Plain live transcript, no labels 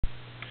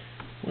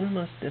One of the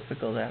most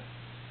difficult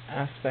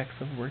aspects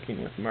of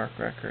working with MARC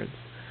records,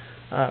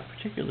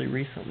 particularly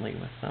recently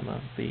with some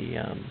of the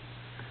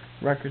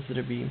records that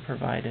are being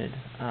provided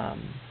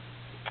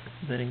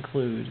that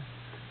include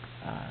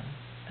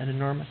an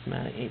enormous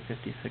amount of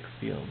 856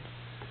 fields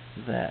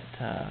that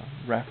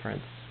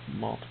reference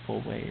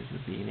multiple ways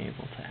of being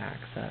able to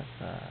access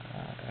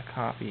a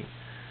copy,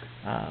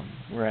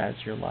 whereas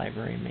your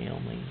library may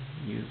only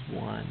use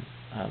one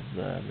of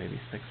the maybe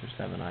 6 or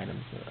 7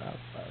 items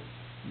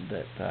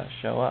that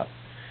show up,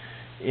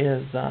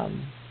 is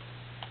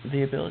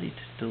the ability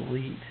to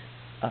delete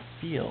a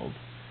field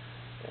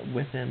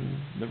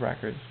within the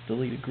records,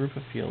 delete a group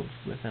of fields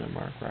within a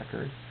MARC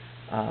record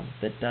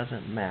that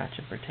doesn't match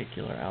a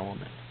particular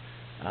element.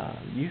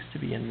 Used to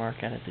be in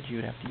MarcEdit that you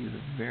would have to use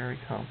a very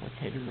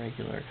complicated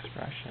regular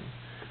expression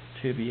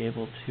to be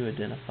able to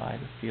identify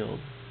the field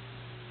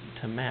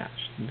to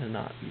match and to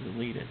not be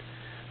deleted.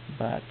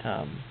 But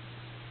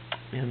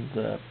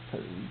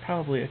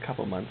probably a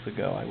couple months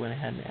ago, I went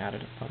ahead and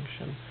added a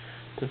function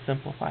to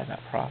simplify that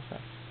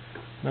process.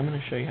 And I'm going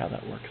to show you how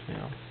that works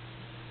now.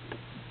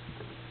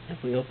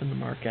 If we open the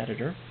MARC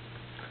editor,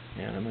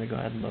 and I'm going to go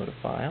ahead and load a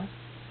file.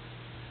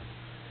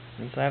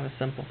 And so I have a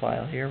simple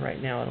file here.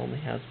 Right now it only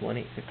has one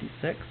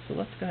 856, so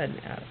let's go ahead and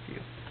add a few.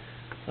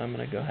 So I'm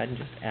going to go ahead and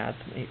just add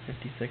some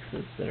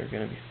 856s that are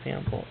going to be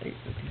sample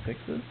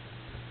 856s.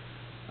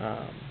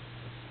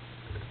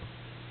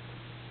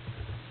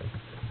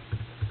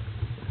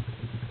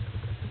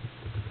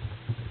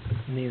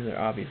 And these are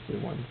obviously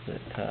ones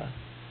that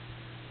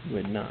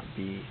would not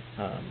be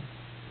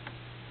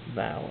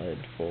valid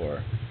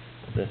for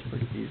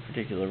these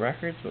particular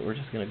records, but we're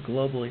just going to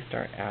globally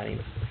start adding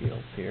some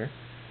fields here.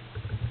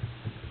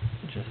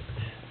 Just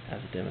as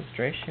a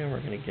demonstration,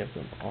 we're going to give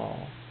them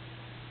all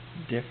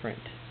different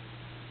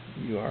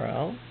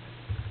URLs.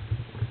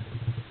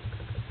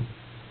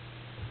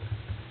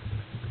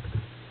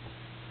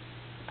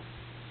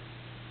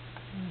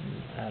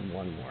 Add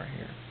one more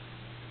here.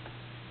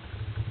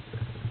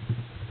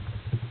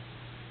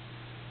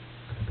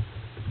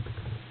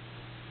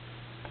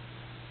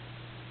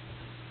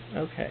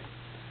 Okay,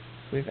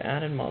 so we've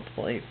added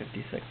multiple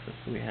 856s.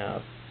 So we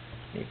have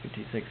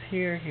 856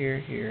 here, here,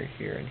 here,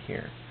 here, and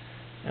here.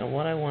 And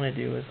what I want to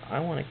do is I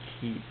want to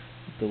keep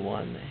the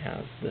one that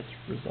has this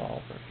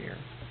resolver here.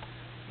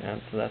 And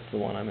so that's the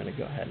one I'm going to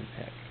go ahead and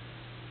pick,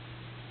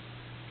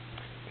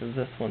 because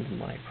this one's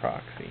my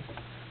proxy.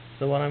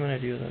 So what I'm going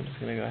to do is I'm just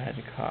going to go ahead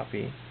and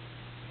copy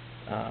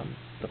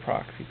the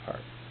proxy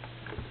part.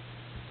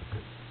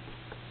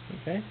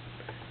 Okay?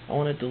 I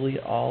want to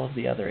delete all of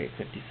the other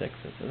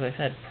 856s. As I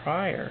said,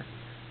 prior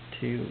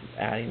to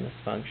adding this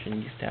function,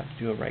 you used to have to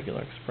do a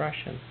regular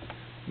expression.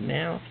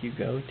 Now if you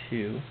go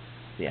to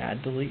the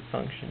add delete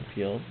function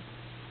field,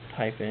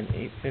 type in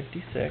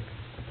 856,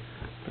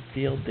 the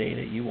field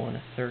data you want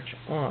to search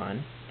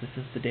on, this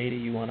is the data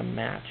you want to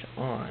match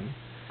on,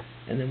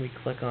 and then we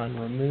click on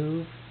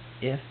remove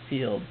if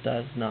field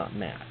does not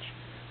match.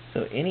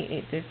 So any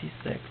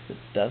 856 that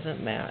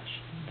doesn't match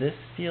this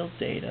field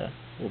data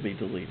will be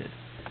deleted.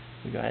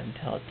 We go ahead and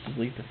tell it to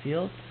delete the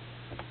fields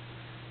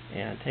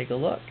and take a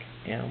look,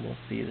 and we'll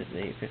see that the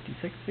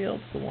 856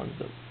 fields, the ones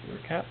that were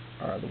kept,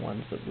 are the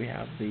ones that we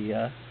have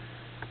the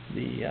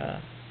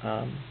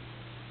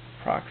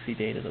proxy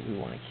data that we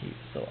want to keep.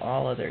 So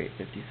all other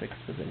 856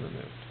 have been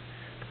removed.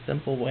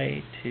 Simple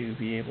way to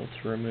be able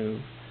to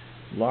remove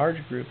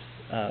large groups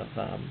of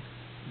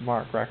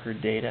MARC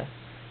record data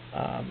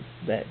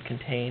that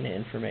contain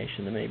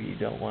information that maybe you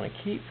don't want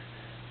to keep,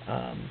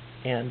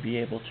 and be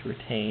able to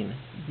retain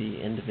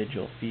the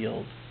individual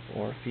fields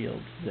or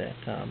fields that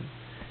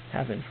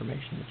have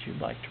information that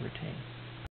you'd like to retain.